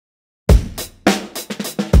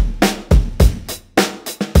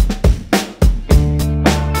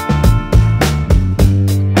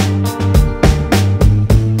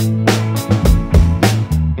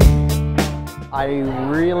I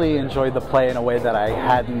really enjoyed the play in a way that I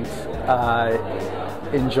hadn't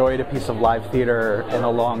enjoyed a piece of live theater in a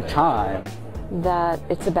long time. That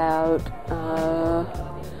it's about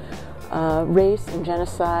race and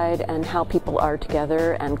genocide and how people are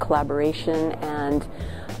together and collaboration and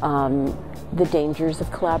the dangers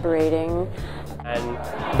of collaborating.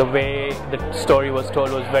 And the way the story was told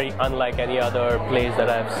was very unlike any other plays that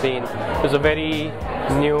I've seen. It was a very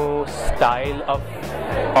new style of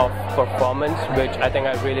performance, which I think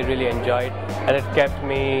I really enjoyed, and it kept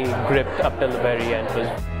me gripped up till the very end.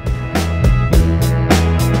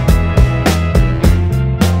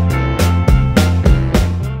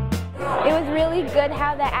 It was really good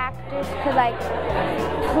how the actors could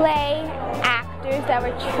play actors that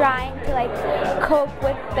were trying to cope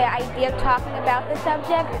with the idea of talking about the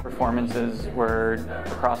subject. Performances were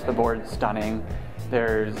across the board stunning.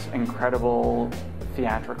 There's incredible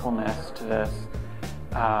theatricalness to this.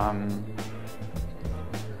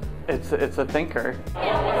 It's a thinker.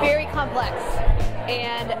 Very complex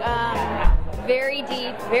and very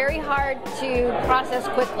deep, very hard to process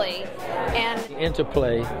quickly. And the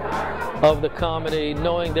interplay of the comedy,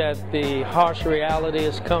 knowing that the harsh reality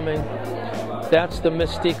is coming, that's the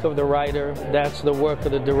mystique of the writer, that's the work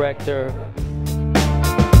of the director.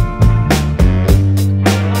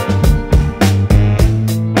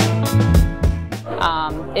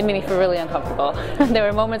 It made me feel really uncomfortable. There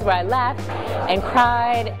were moments where I laughed and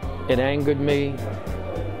cried. It angered me.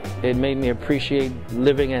 It made me appreciate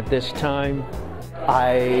living at this time.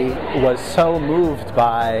 I was so moved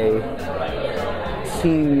by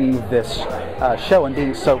seeing this show and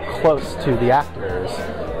being so close to the actors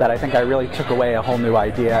that I think I really took away a whole new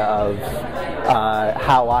idea of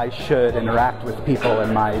how I should interact with people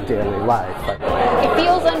in my daily life. it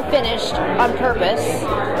feels unfinished on purpose,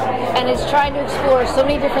 and it's trying to explore so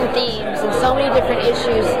many different themes and so many different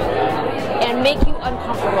issues and make you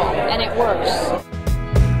uncomfortable, and it works.